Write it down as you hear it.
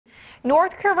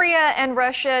North Korea and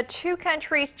Russia, two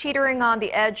countries teetering on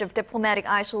the edge of diplomatic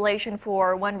isolation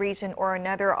for one reason or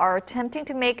another, are attempting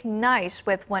to make nice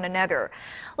with one another.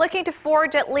 Looking to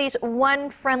forge at least one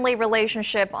friendly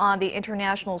relationship on the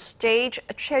international stage,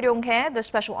 Choe Ryong-hae, the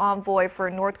special envoy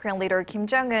for North Korean leader Kim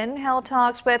Jong-un, held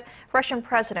talks with Russian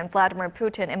President Vladimir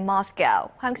Putin in Moscow.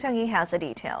 Hwang Sung-hee has the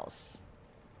details.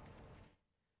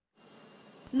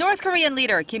 North Korean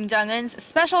leader Kim Jong-un's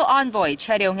special envoy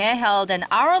Choe Ryong-hae held an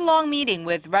hour-long meeting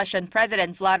with Russian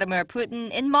President Vladimir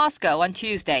Putin in Moscow on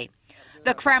Tuesday.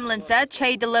 The Kremlin said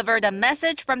Choe delivered a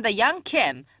message from the young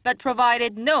Kim, but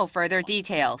provided no further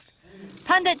details.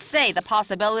 Pundits say the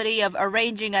possibility of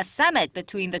arranging a summit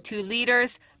between the two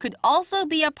leaders could also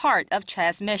be a part of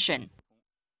Choe's mission.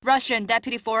 Russian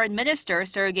Deputy Foreign Minister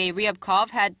Sergey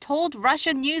Ryabkov had told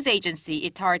Russian news agency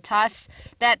Itar-TASS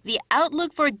that the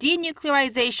outlook for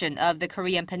denuclearization of the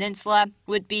Korean peninsula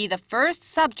would be the first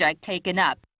subject taken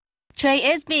up. Choe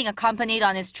is being accompanied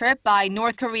on his trip by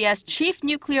North Korea's chief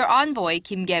nuclear envoy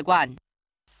Kim Jong-un.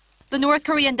 The North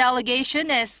Korean delegation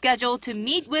is scheduled to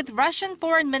meet with Russian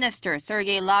Foreign Minister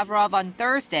Sergey Lavrov on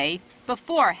Thursday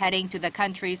before heading to the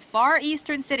country's far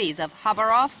eastern cities of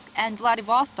Khabarovsk and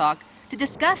Vladivostok to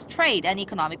discuss trade and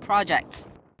economic projects.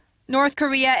 North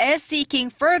Korea is seeking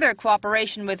further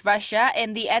cooperation with Russia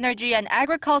in the energy and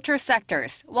agriculture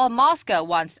sectors, while Moscow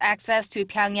wants access to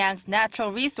Pyongyang's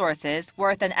natural resources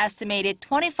worth an estimated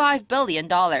 $25 billion.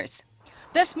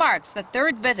 This marks the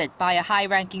third visit by a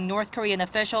high-ranking North Korean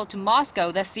official to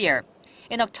Moscow this year.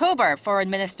 In October, Foreign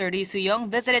Minister Ri Su-yong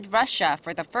visited Russia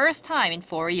for the first time in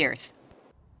 4 years.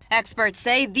 Experts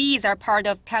say these are part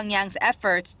of Pyongyang's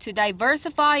efforts to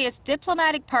diversify its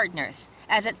diplomatic partners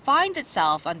as it finds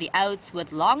itself on the outs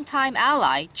with longtime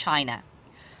ally China.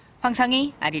 Hwang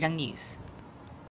Sung-hee, Arirang News.